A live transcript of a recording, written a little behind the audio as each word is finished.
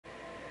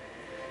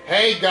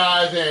Hey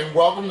guys, and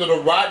welcome to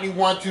the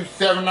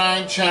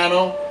Rodney1279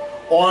 channel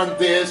on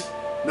this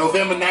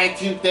November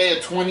 19th day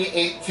of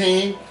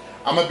 2018.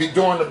 I'm going to be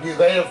doing the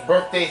belated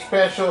birthday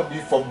special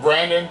for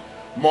Brandon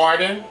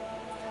Martin.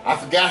 I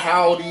forgot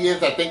how old he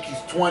is. I think he's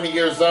 20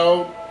 years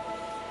old.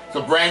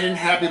 So Brandon,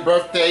 happy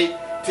birthday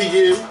to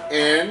you,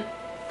 and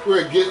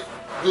we're going to get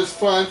this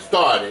fun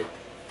started.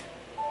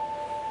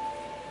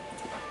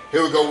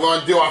 Here we go. We're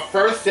going to do our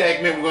first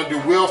segment. We're going to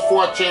do Wheel of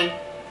Fortune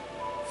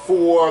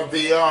for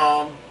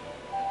the,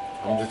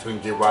 I'm just going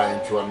to get right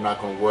into it. I'm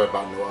not going to worry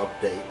about no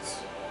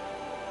updates.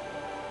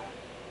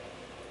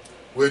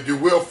 We'll do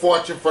Wheel of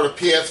Fortune for the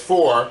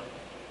PS4.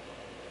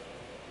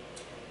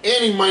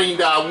 Any money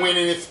that I win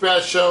in this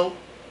special.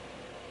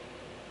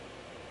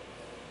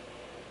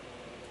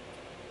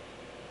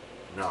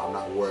 No, I'm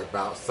not worried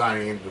about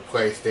signing into the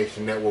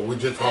PlayStation Network. We're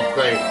just going to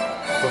play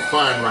for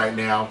fun right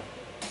now.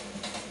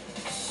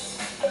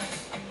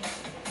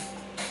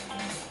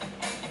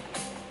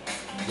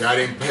 Yeah, I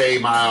didn't pay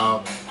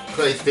my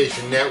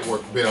PlayStation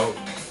Network bill,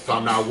 so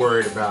I'm not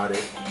worried about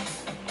it.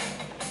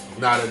 It's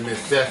not a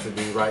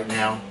necessity right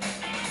now.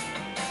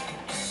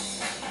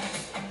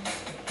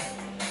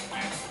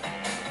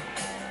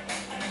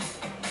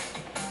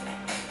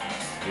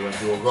 We're going to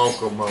do a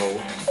local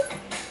mode.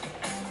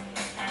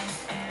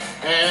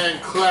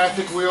 And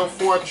classic Wheel of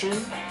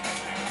Fortune.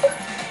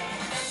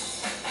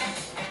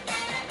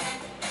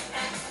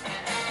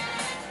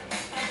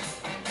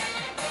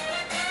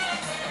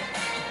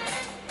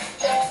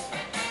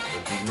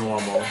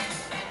 Normal.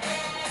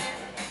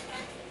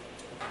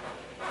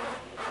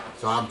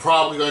 So I'm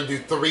probably going to do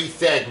 3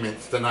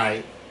 segments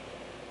tonight.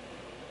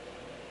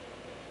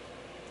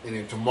 And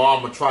then tomorrow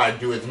I'm going to try to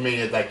do as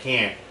many as I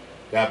can.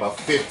 Got about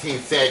 15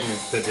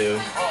 segments to do.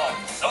 From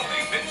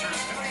Sunday Picture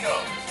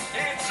Studios,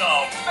 it's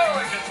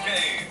America's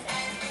Game.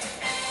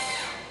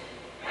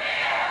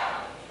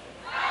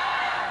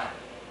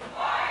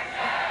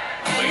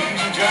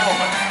 Ladies and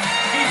gentlemen,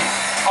 these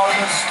are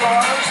the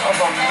stars of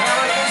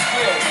America's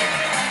Game.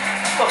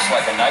 Looks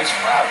like a nice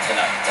crowd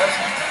tonight, doesn't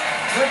it?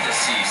 Good to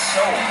see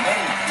so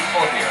many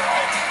people here.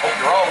 I hope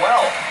you're all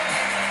well.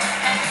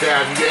 They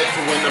haven't yet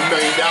to win $1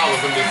 million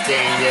in this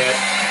game yet.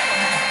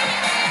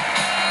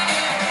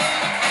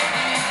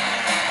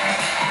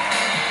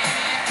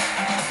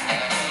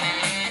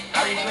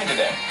 How are you doing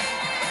today?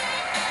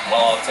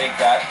 Well, I'll take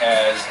that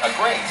as a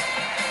great.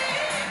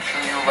 I'm sure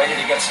you're ready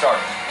to get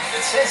started.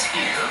 It says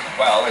here,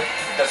 well, it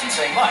doesn't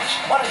say much.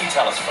 Why don't you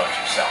tell us about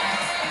yourself?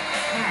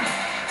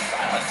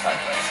 Silent type.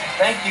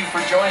 Thank you for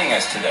joining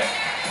us today.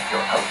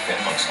 Your outfit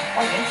looks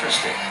quite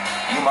interesting.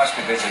 You must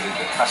have visited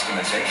the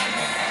customization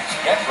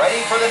menus. Get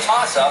ready for the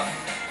toss-up.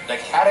 The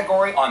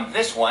category on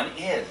this one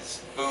is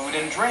food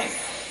and drink.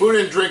 Food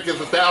and drink is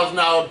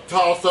 $1,000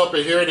 toss-up,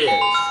 and here it is.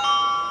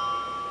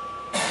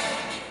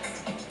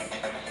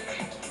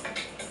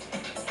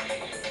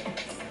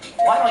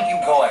 Why don't you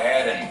go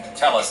ahead and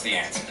tell us the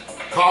answer?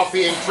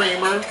 Coffee and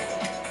creamer.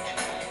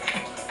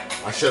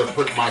 I should have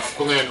put my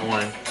splint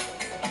on.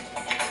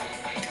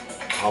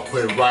 I'll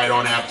put it right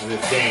on after this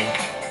game.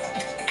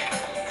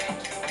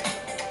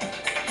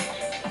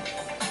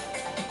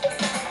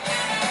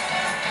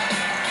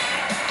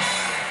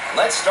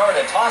 Let's start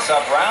a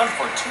toss-up round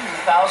for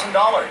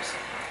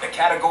 $2,000. The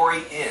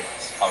category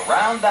is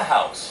Around the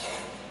House.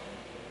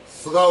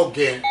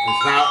 Slogan.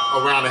 It's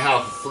not around the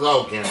house, it's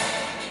slogan.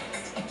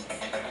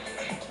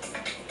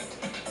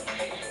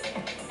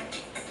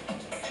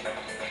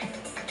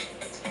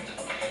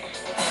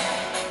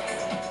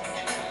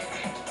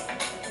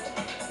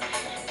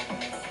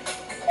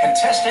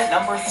 Contestant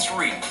number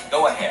 3,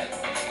 go ahead.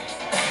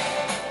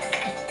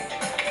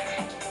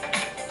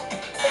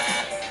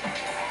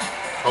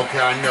 Okay,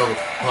 I know the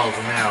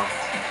puzzle now.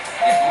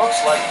 It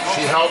looks like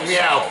She helped me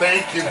out.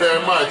 Thank you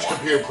very much,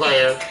 computer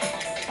player.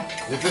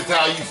 This is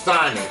how you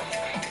sign it.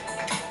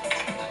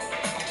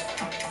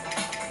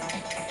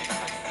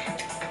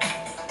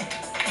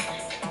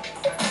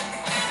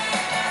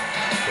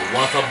 So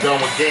once I'm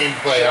done with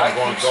gameplay, I'm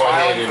going to go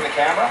ahead and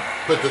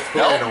put the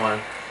splint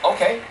on.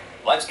 Okay,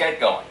 let's get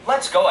going.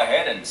 Let's go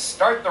ahead and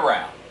start the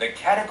round. The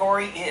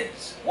category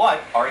is, what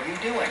are you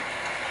doing?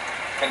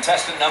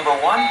 Contestant number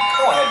 1,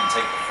 go ahead and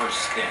take the first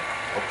spin.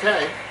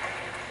 Okay.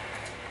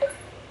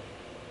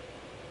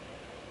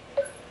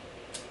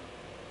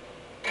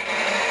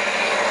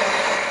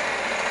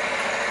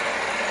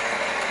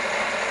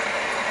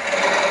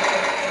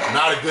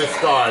 Not a good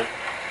start.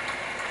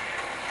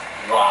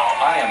 Wow,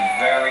 I am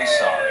very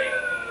sorry.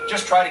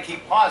 Just try to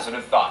keep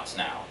positive thoughts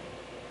now.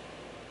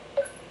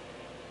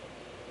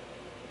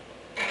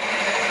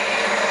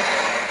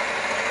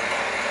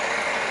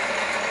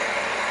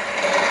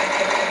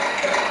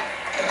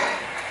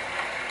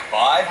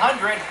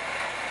 $500.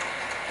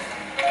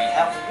 We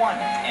have 1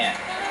 in.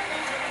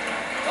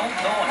 Don't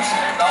go and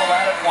spend all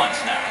that at once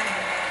now.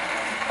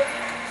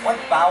 What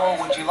vowel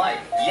would you like?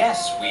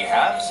 Yes, we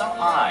have some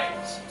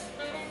eyes.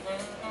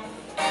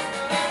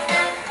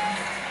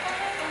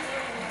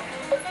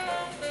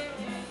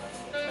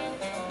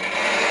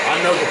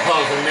 I know the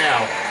puzzle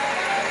now.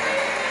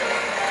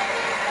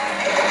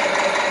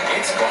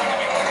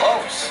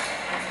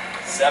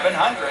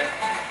 700.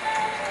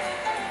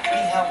 We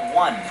have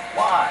one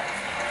wide.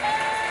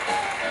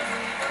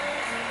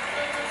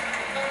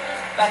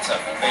 That's a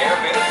fair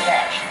bit of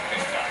cash you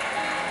picked up.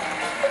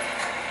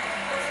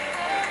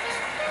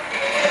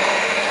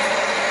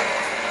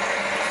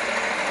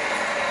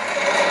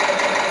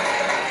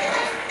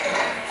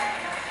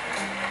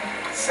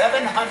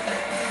 700.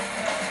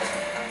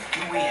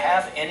 Do we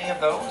have any of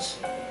those?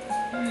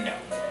 No,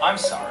 I'm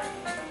sorry.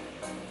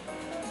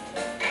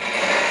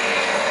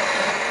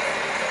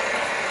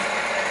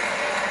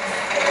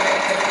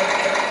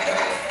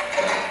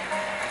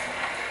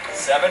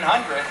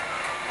 700.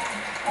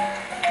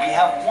 We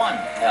have one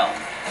L.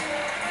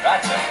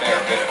 That's a fair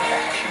bit of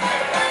cash you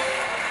picked up.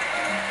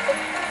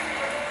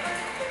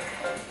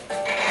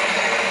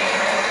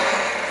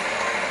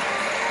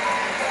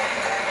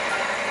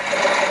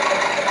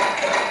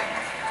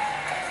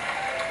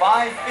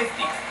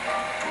 550.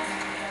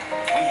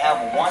 We have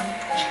one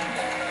G.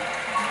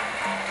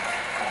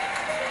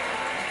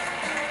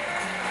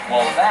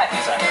 Well, that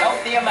is a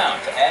healthy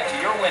amount to add to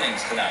your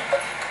winnings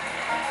tonight.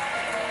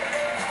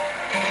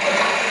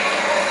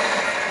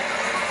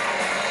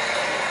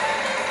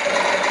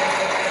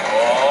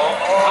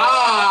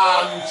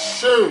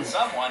 Shoot.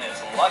 Someone is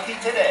lucky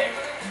today.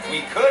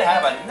 We could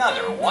have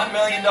another $1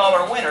 million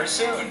winner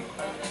soon.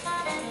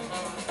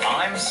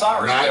 I'm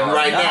sorry. Not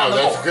right now.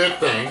 That's a good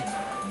thing.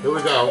 Here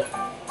we go.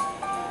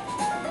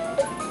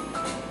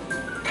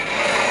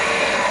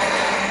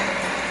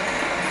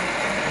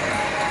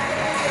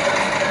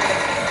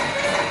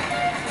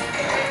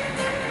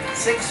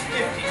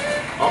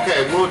 $650.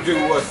 Okay, we'll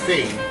do a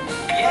C.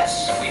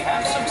 Yes, we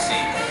have some C.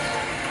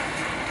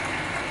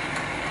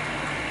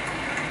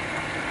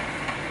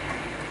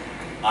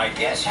 I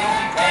guess you'll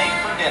be paying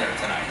for dinner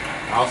tonight.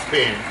 I'll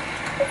spin.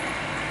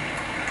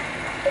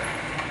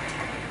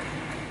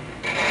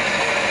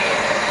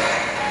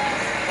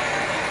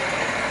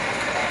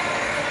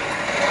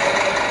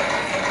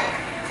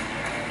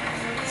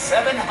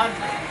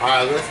 $700. All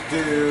right, let's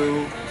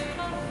do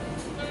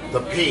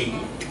the P.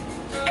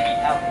 We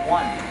have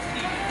one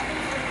P.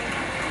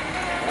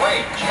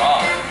 Great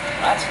job.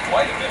 That's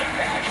quite a bit of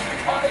cash in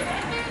your pocket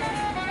now.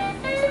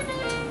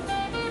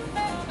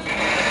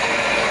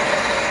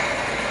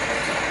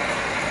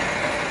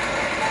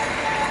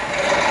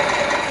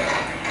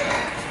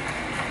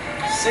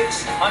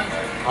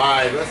 $600. All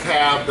right, let's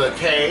have the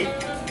K.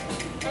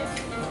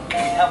 We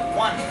have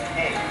one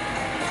K.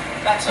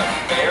 That's a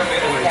fair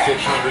bit of cash.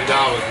 $2,600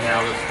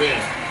 now to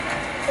spend.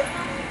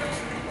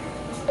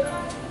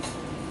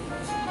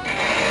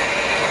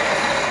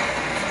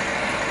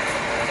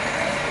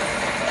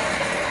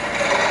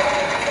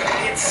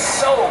 It's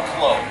so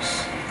close.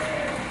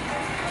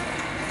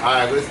 All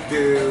right, let's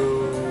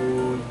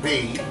do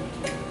B.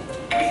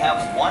 We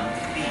have one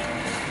B.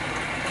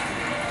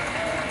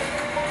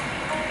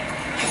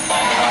 A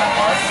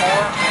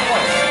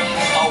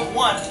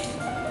one.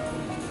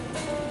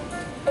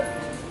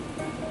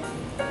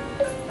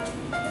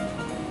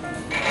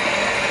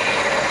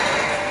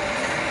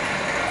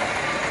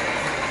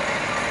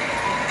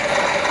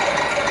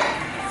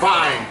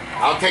 Fine.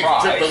 I'll take a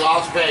trip to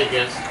Las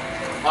Vegas.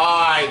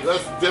 All right,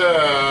 let's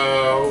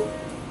do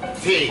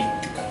T.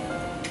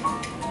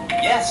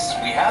 Yes,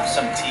 we have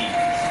some T's.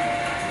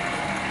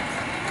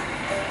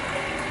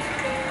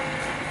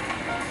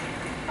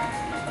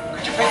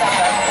 Could you pick up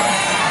that one?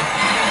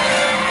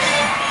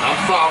 I'm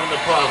solving the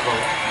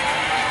puzzle.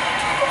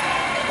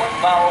 What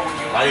vowel would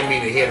you I like? didn't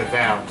mean to hit a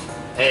vowel.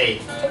 A.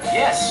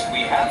 Yes,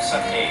 we have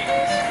some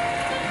A's.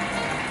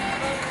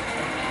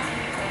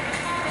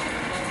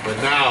 But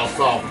now I'll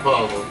solve the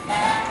puzzle.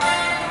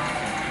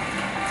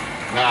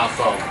 Now I'll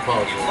solve the It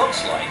puzzle.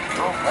 looks like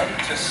you're ready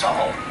to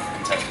solve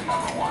contestant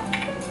number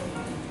one.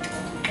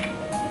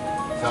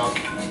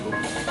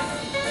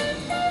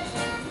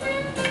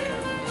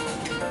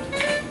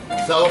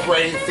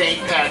 Celebrating St.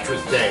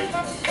 Patrick's Day.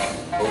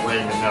 Oh, wait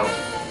a minute, no.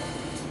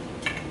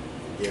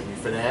 Get me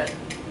for that.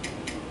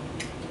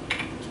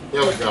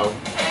 There we go.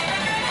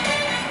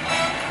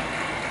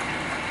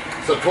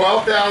 So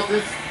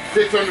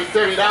 $12,670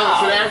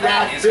 for that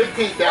round,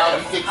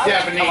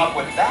 $15,670 come up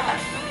with that?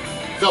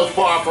 so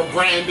far for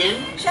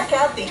Brandon. Check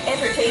out the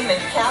entertainment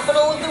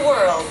capital of the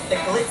world. The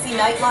glitzy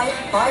nightlife,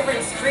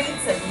 vibrant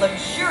streets, and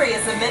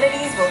luxurious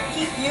amenities will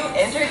keep you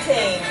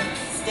entertained.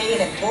 Stay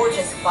in a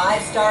gorgeous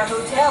 5-star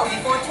hotel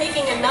before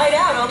taking a night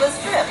out on the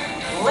Strip.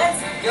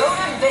 Let's go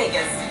to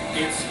Vegas.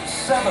 It's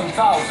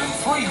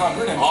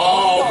 $7,300.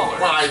 All the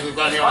prizes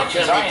on here on Much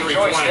as I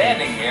enjoy 7320.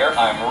 standing here,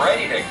 I'm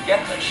ready to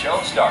get the show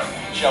started.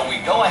 Shall we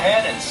go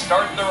ahead and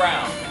start the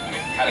round? The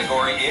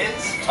category is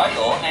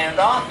title and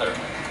author.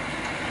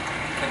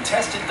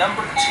 Contestant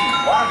number 2,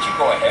 why don't you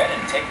go ahead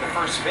and take the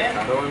first spin?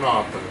 I don't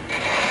know.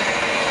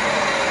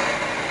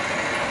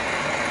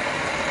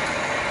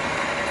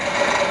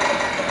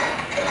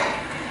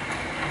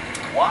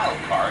 Wild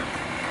card.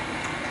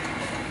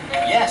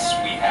 Yes,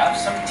 we have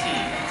some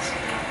T's.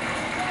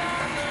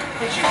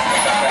 Could you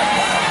pick up that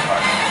wild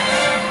card?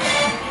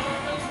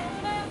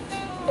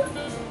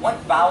 What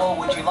vowel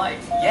would you like?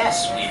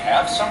 Yes, we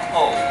have some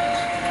O's.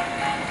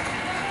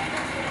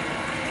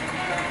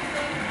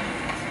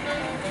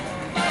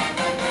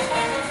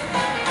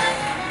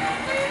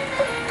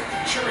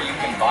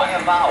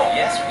 a vowel.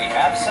 Yes, we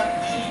have some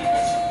E's.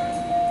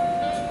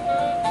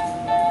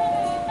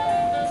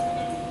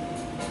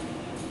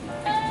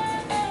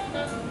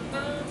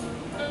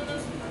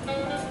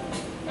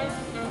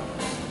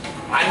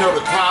 I know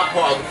the top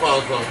part of the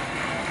puzzle.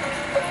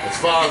 As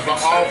far as the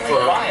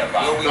Certainly buy a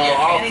vowel. author, Will we the get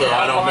any author,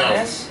 I help don't on know.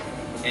 this?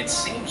 It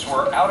seems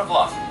we're out of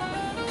luck.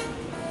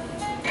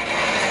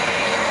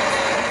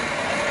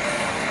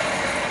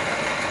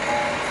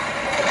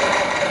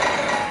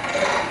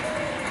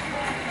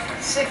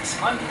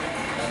 $600.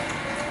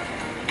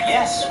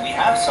 Yes, we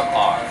have some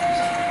R's.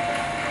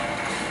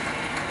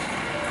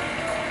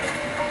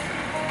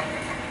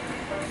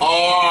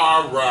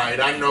 All right,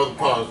 I know the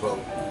puzzle.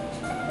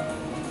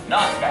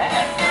 Not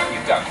bad.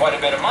 You've got quite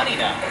a bit of money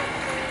now.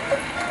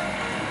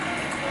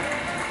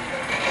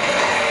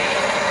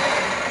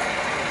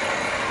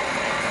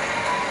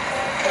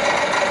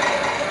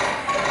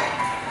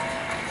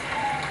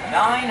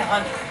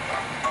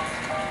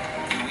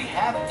 $900. Do we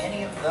have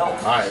any of those? All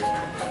right,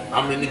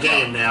 I'm in the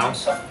game now. I'm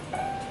sorry.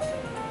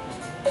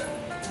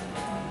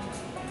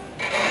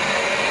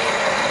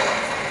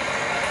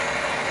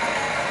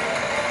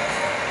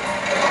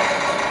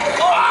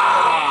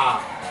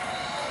 Ah!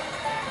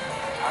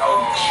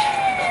 Ouch.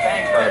 The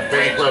bankrupt. That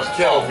bankrupt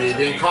killed me. It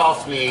didn't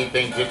cost me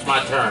anything, just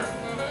my turn.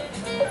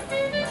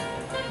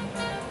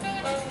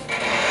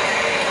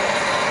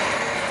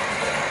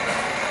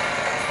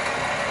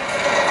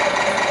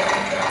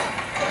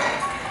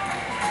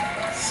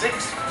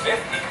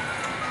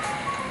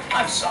 $650.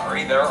 I'm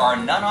sorry, there are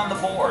none on the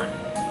board.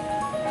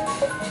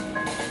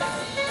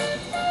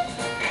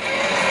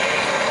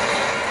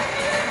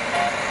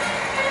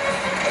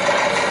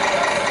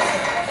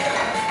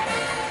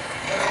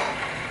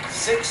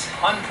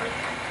 $600.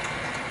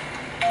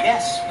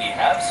 Yes, we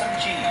have some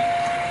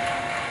G's.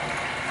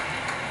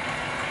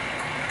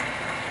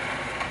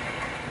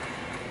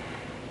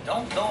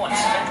 Don't go and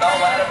spend all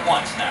that at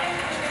once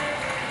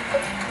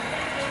now.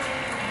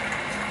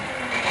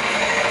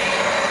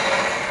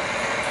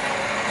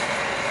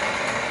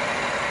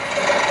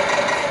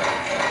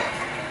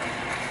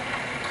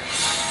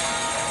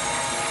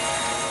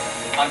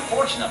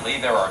 Unfortunately,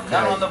 there are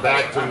none Okay, on the board.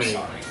 back to I'm me.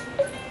 sorry.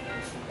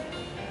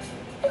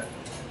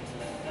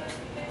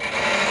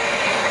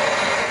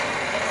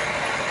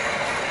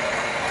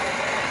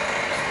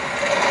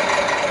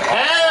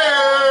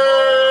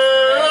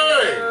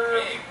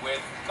 Hey! Big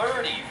with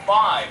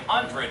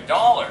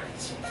 $3,500.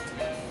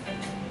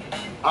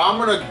 I'm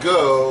gonna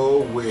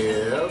go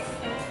with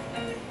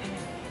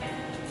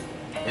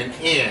an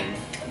N.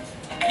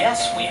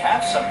 Yes, we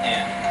have some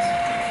N's.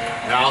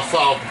 And I'll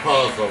solve the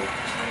puzzle.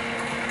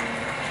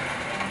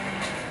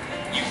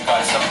 You've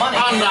got some money.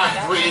 I'm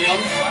not greedy.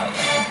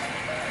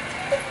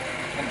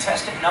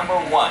 Contestant number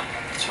 1.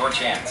 It's your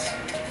chance.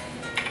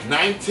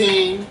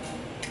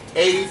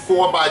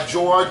 1984 by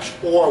George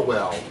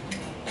Orwell.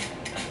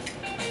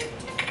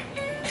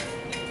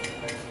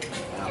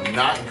 I'm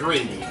not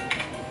greedy.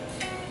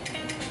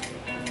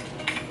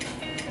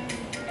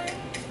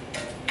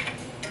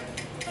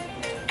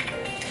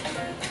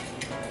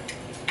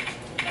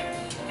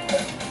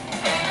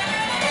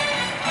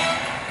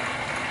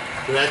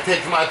 So that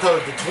takes my total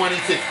to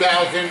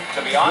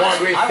To be honest,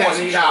 I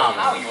wasn't sure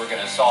how $26,170. you were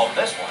going to solve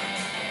this one.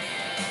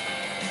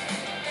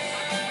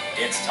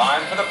 It's time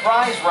for the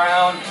prize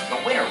round.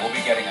 The winner will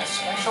be getting a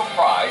special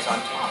prize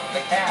on top of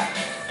the cash.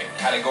 The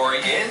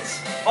category is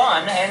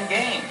fun and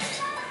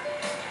games.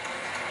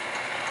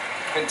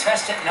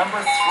 Contestant number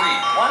 3,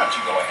 why don't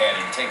you go ahead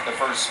and take the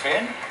first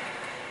spin?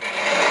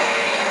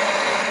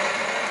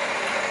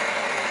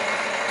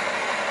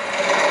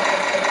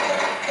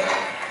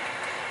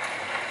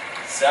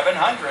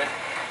 $700.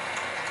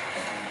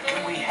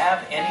 Do we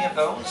have any of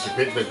those? You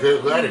picked a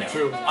good letter, No,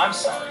 too. I'm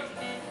sorry.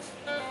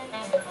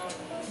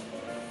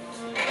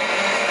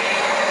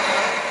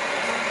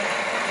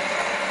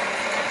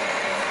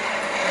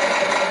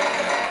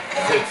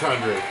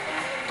 $600.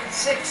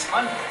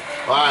 600.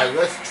 All right,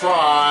 let's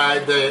try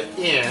the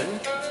N.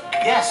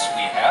 Yes,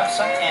 we have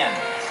some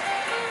N's.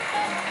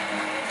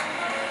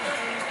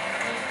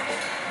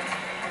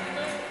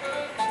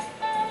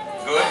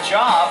 Good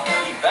job.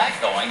 Keep that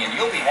going and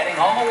you'll be heading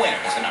home a winner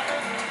tonight.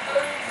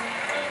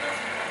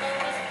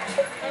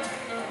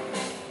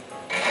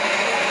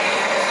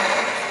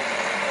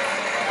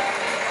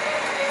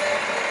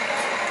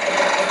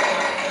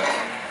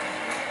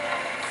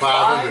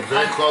 $500,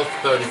 very close to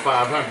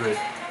 $3,500.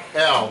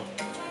 L.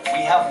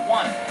 We have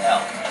 1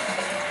 L.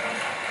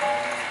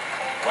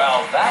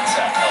 Well, that's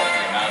a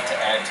healthy amount to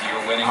add to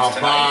your winnings I'll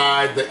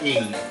tonight. buy the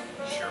E.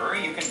 Sure,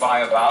 you can buy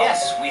a vowel.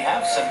 Yes, we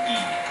have some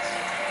E's.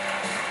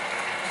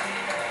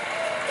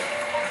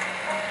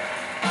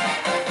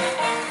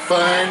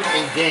 Fun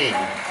and games.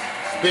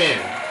 Spin.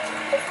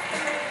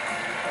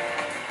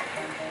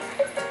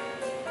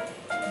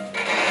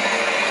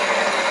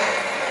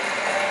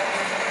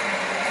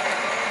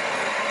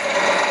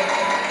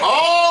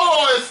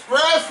 Oh,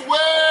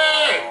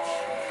 expressway!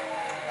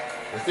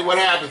 Let's see what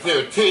happens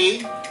here. T.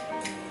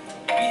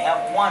 We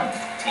have 1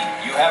 T.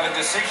 You have a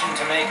decision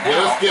to make now.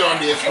 Yeah, let's get on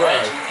the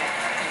express.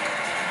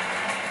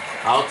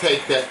 I'll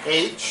take the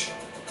H.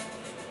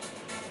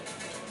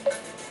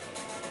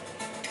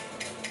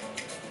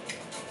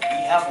 We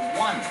have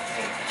one H.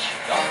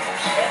 Don't go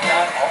spend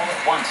that all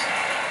at once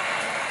now.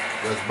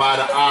 Let's buy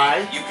the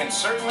I. You can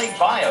certainly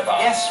buy a vowel.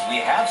 Yes, we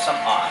have some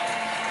I.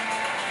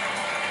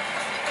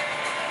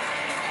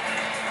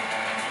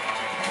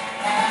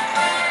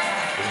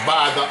 Let's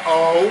buy the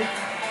O.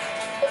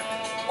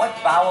 What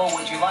vowel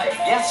would you like?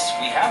 Yes,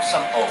 we have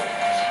some O's.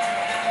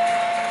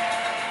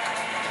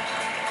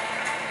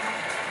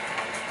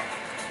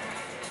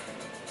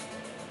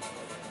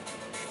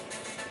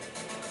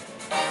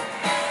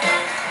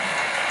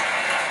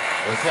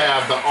 Let's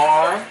have the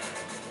R.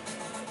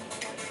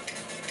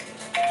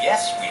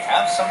 Yes, we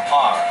have some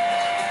R's.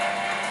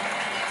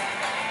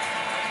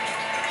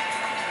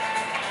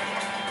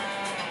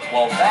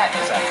 Well, that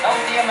is a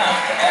healthy amount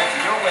to add to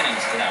your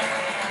winnings tonight.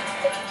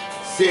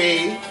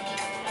 C.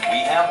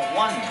 We have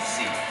one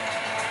C.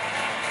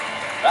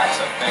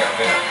 That's a fair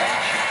bit of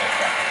cash you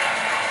picked up.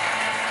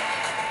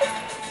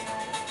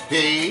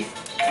 D.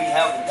 We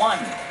have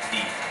one D.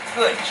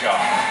 Good job.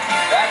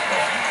 Keep that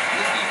going.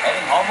 You'll be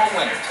heading home a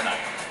winner tonight.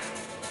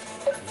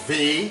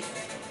 V.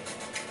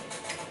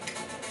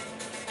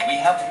 We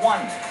have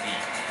one V.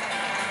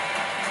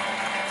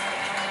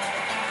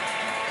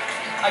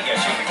 I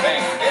guess you'll be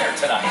paying for dinner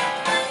tonight.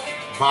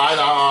 Buy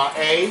the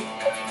A.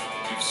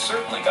 You've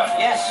certainly got,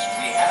 yes,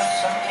 we have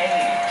some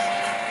A's.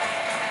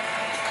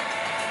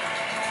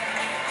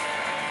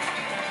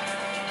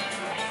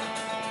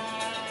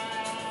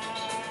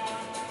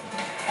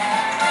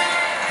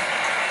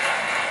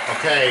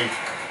 Okay.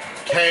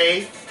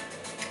 K.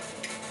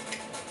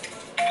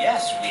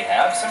 Yes, we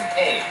have some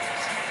A's.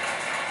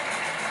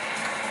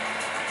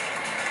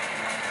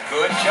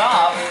 Good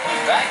job.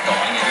 Keep that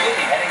going and you'll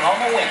be heading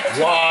home a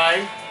winner.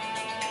 Y.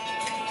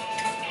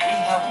 We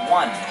have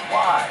one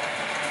Y.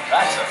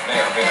 That's a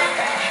fair bit of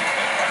cash you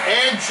picked up.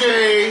 And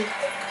J.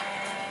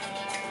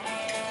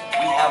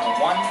 We have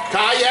one.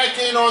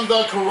 Kayaking on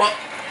the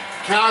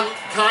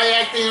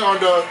kayaking on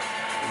the.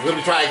 Let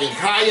me try again.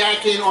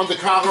 Kayaking on the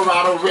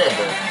Colorado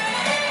River.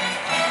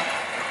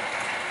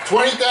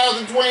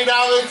 $20,020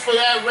 for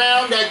that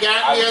round. That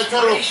got me a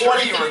total of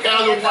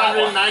 $46,190.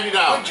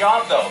 Good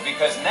job though,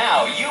 because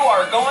now you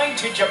are going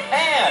to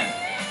Japan.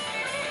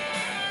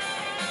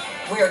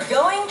 We're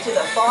going to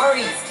the Far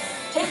East.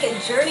 Take a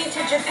journey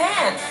to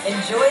Japan.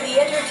 Enjoy the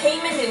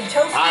entertainment in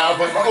Tokyo. I have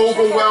an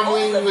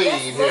overwhelming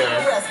lead here.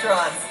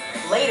 Restaurants.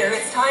 Later,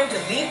 it's time to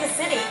leave the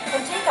city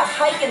and take a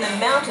hike in the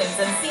mountains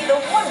and see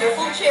the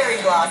wonderful cherry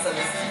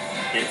blossoms.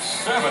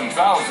 It's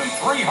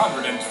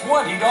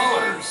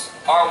 $7,320.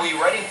 Are we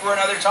ready for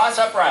another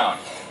toss-up round?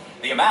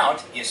 The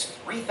amount is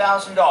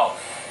 $3,000,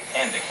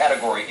 and the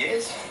category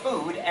is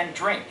food and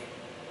drink.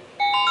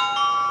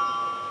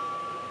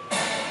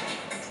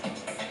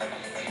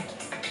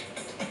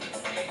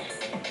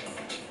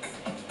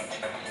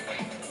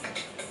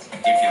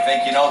 If you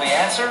think you know the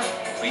answer,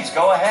 please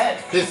go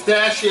ahead.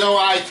 Pistachio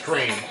ice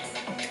cream.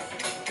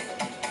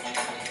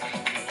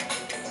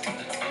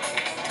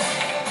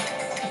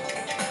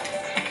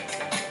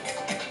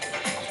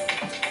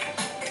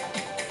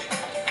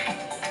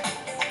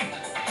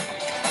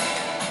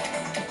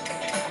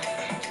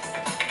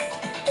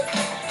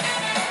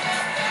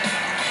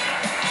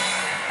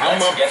 I'm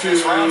up Get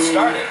this round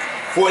started.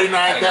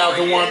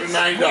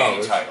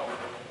 $49,190. Title.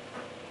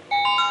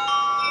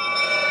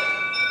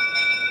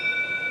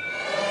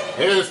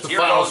 Here's the Here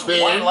final goes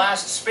spin. one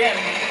last spin.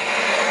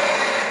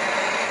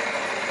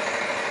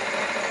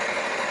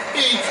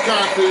 Each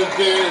contest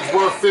is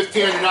worth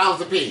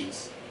 $1,500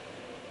 apiece.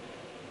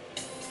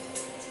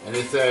 And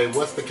they say,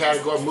 what's the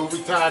category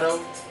movie title?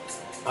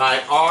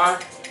 Alright, R.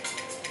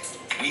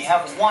 We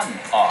have one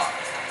R.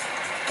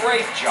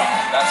 Great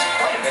job. That's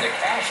quite a bit of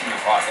cash in your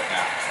pocket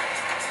now.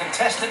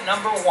 Contestant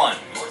number one.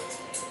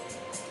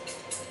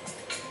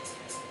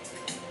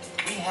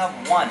 We have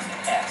one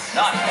S.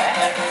 Not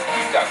bad.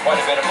 You've got quite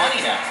a bit of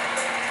money now.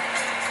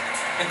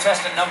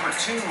 Contestant number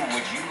two,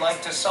 would you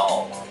like to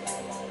solve?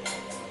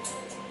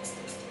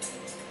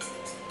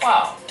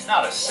 Wow,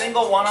 not a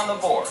single one on the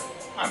board.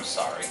 I'm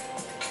sorry.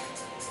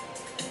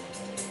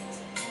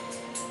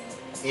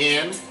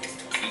 N.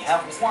 We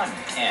have one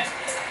N.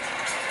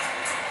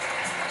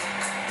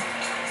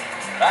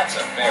 That's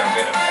a fair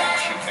bit of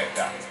cash you picked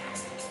up.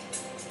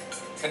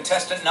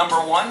 Contestant number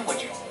one,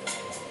 would you?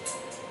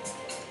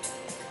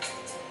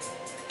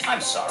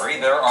 I'm sorry,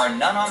 there are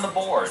none on the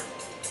board.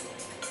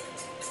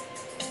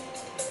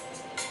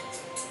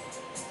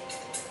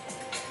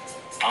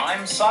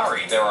 I'm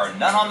sorry, there are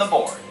none on the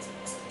board.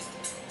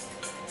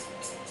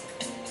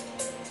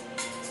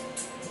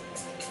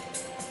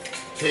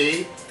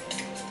 T.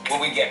 Will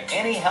we get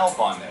any help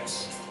on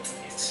this?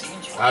 It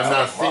seems I've not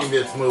rather seen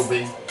this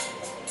movie.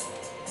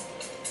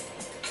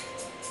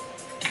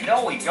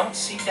 No, we don't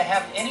seem to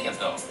have any of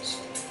those.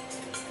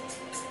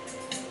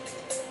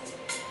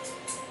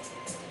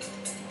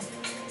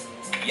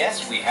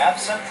 Yes, we have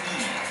some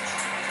E's.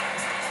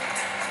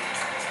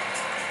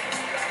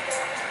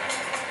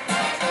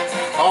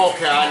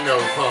 Okay, I know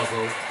the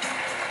puzzle.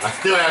 I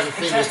still haven't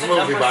seen this Contestant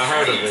movie, number but I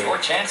heard of 3, it. your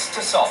chance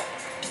to solve.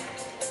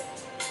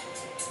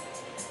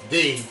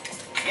 D.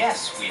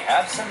 Yes, we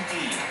have some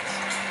D's.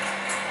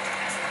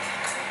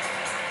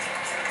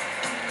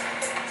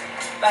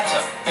 That's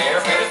a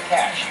fair bit of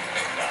cash you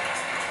picked up.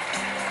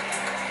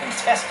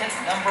 Contestant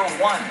number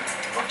 1,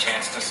 your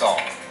chance to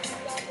solve.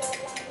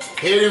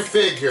 Hidden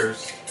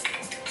Figures.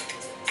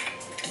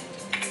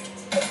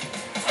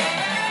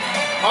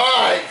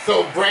 Alright,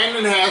 so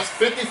Brandon has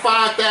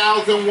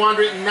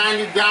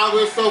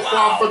 $55,190 so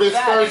far for this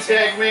first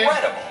segment.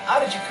 Incredible. How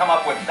did you come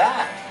up with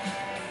that?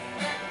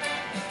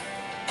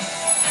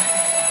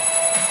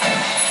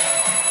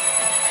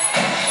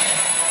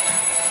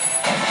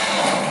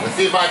 Let's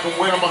see if I can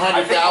win him $100,000.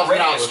 I think we're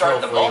ready to start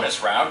the hopefully.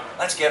 bonus round.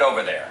 Let's get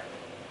over there.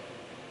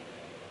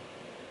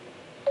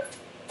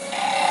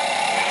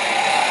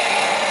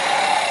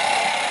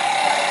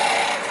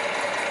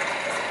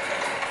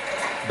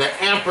 The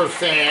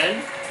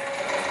ampersand.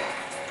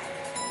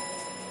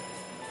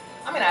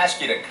 I'm going to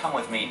ask you to come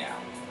with me now.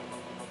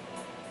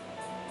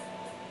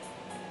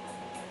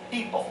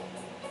 People.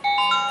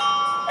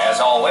 As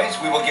always,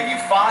 we will give you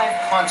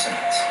 5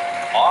 consonants.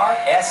 R,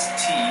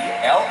 S, T,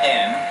 L,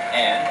 N,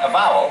 and a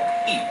vowel,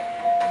 E.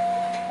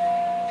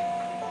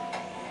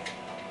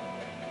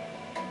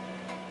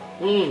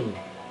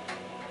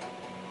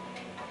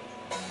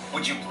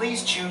 Would you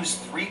please choose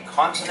 3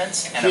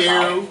 consonants and a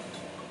vowel? Q,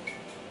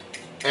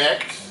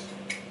 X,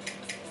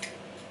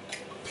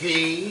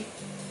 P,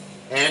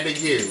 and a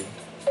U.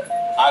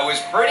 I was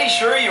pretty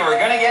sure you were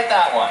going to get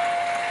that one.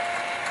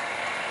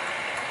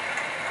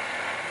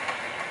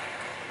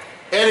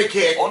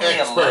 Etiquette Only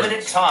a limited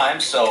experts.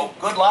 time, so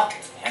good luck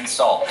and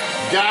solve.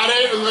 Got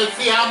it? And let's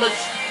see how much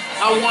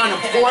I won him.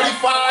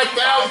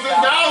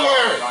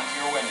 $45,000. On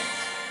your winnings.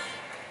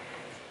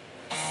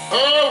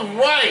 All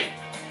right.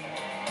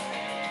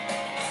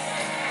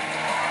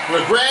 The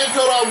grand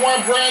total I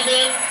won,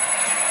 Brandon,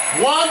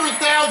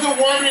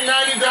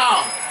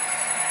 $100,190.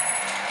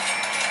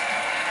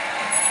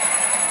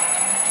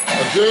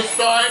 A good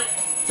start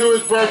to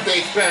his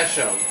birthday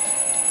special.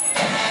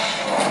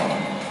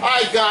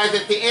 Alright guys,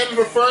 at the end of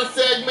the first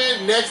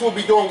segment, next we'll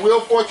be doing Wheel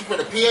of Fortune for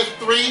the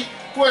PS3.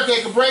 We'll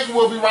take a break and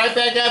we'll be right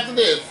back after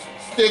this.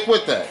 Stick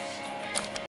with us.